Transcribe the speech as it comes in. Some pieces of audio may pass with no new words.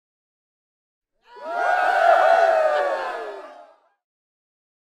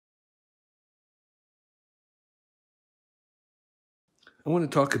I want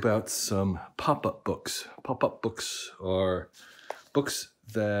to talk about some pop-up books. Pop-up books are books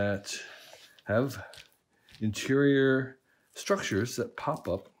that have interior structures that pop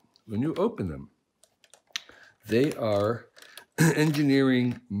up when you open them. They are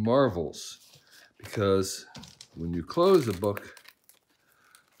engineering marvels because when you close a book,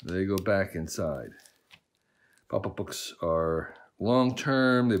 they go back inside. Pop-up books are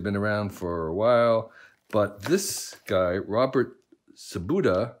long-term. They've been around for a while, but this guy, Robert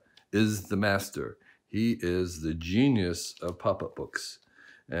Sabuda, is the master. He is the genius of pop-up books.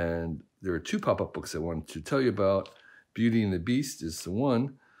 And there are two pop-up books I wanted to tell you about. Beauty and the Beast is the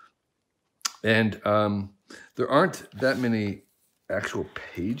one. And there aren't that many actual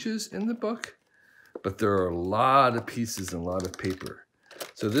pages in the book, but there are a lot of pieces and a lot of paper.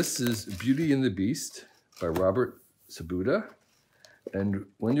 So this is Beauty and the Beast by Robert Sabuda. And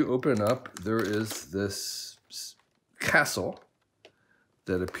when you open it up, there is this castle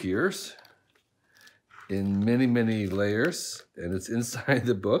that appears in many, many layers, and it's inside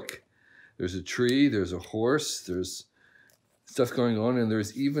the book. There's a tree, there's a horse, there's stuff going on, and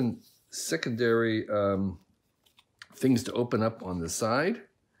there's even secondary things to open up on the side,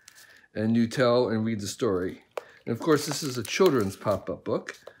 and you tell and read the story. And of course, this is a children's pop-up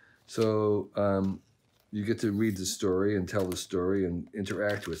book, so you get to read the story and tell the story and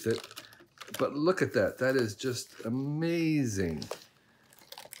interact with it. But look at that. That is just amazing.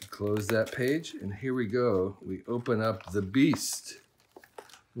 Close that page, and here we go. We open up the Beast.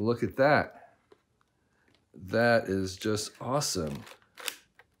 Look at that. That is just awesome.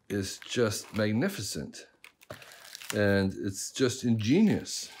 It's just magnificent. And it's just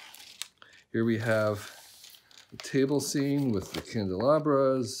ingenious. Here we have a table scene with the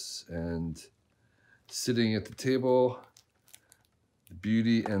candelabras and sitting at the table,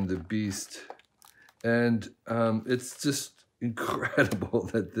 Beauty and the Beast. And it's just incredible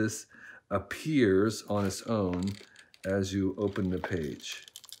that this appears on its own as you open the page.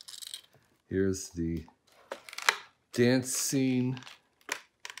 Here's the dance scene,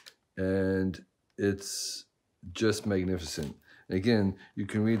 and it's just magnificent. Again, you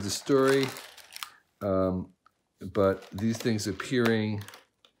can read the story, but these things appearing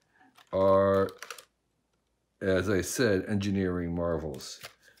are, as I said, engineering marvels.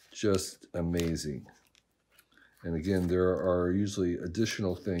 Just amazing. And again, there are usually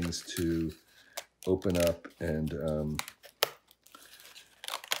additional things to open up and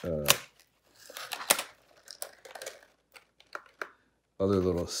other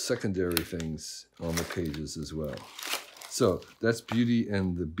little secondary things on the pages as well. So that's Beauty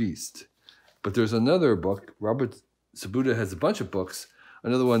and the Beast. But there's another book. Robert Sabuda has a bunch of books.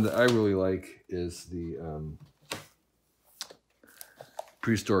 Another one that I really like is the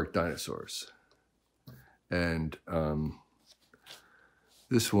Prehistoric Dinosaurs. And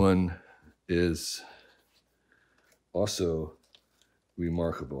this one is also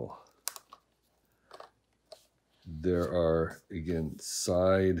remarkable. There are, again,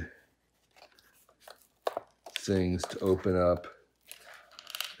 side things to open up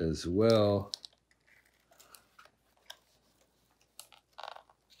as well.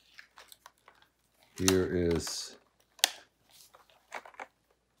 Here is,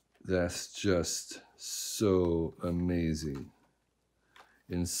 that's just so amazing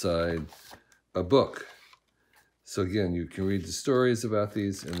inside a book. So again, you can read the stories about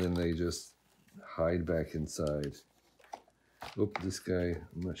these and then they just hide back inside. Oop, this guy,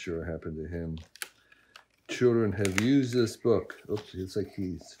 I'm not sure what happened to him. Children have used this book. Oops, it's like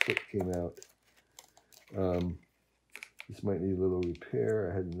his foot came out. This might need a little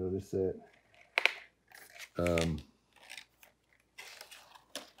repair. I hadn't noticed that.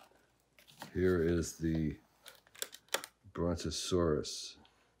 Here is the Brontosaurus.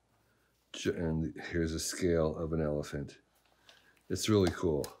 And here's a scale of an elephant. It's really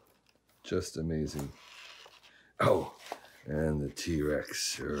cool. Just amazing. Oh, and the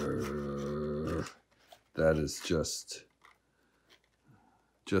T-Rex. That is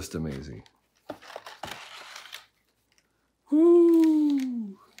just amazing.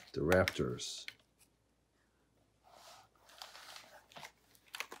 Woo! The raptors.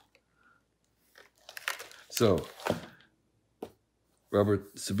 So,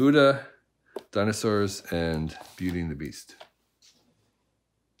 Robert Sabuda, Dinosaurs, and Beauty and the Beast.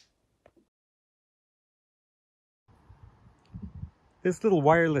 This little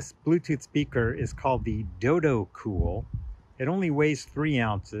wireless Bluetooth speaker is called the Dodo Cool. It only weighs 3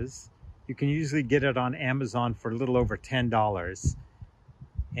 ounces. You can usually get it on Amazon for a little over $10.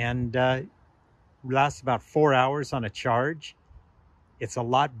 And lasts about 4 hours on a charge. It's a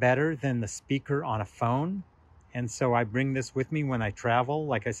lot better than the speaker on a phone. And so I bring this with me when I travel.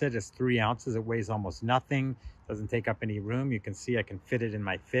 Like I said, it's 3 ounces. It weighs almost nothing. Doesn't take up any room. You can see I can fit it in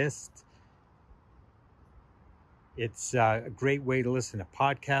my fist. It's a great way to listen to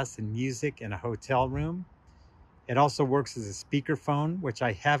podcasts and music in a hotel room. It also works as a speakerphone, which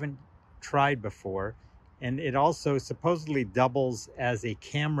I haven't tried before. And it also supposedly doubles as a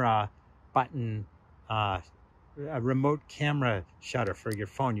camera button, a remote camera shutter for your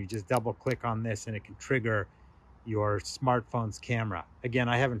phone. You just double click on this and it can trigger your smartphone's camera. Again,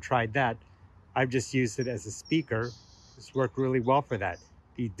 I haven't tried that. I've just used it as a speaker. It's worked really well for that.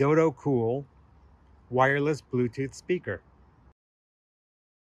 The Dodo Cool wireless Bluetooth speaker.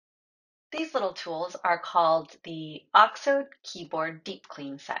 These little tools are called the OXO Keyboard Deep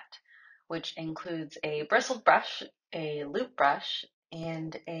Clean Set, which includes a bristled brush, a loop brush,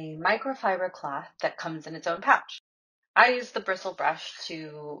 and a microfiber cloth that comes in its own pouch. I use the bristle brush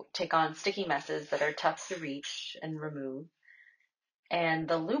to take on sticky messes that are tough to reach and remove, and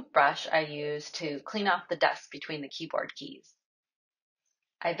the loop brush I use to clean off the dust between the keyboard keys.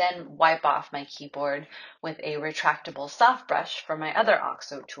 I then wipe off my keyboard with a retractable soft brush from my other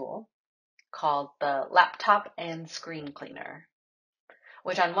OXO tool called the Laptop and Screen Cleaner,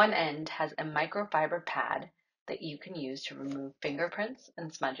 which on one end has a microfiber pad that you can use to remove fingerprints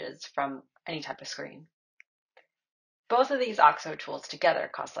and smudges from any type of screen. Both of these OXO tools together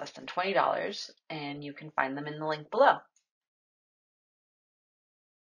cost less than $20, and you can find them in the link below.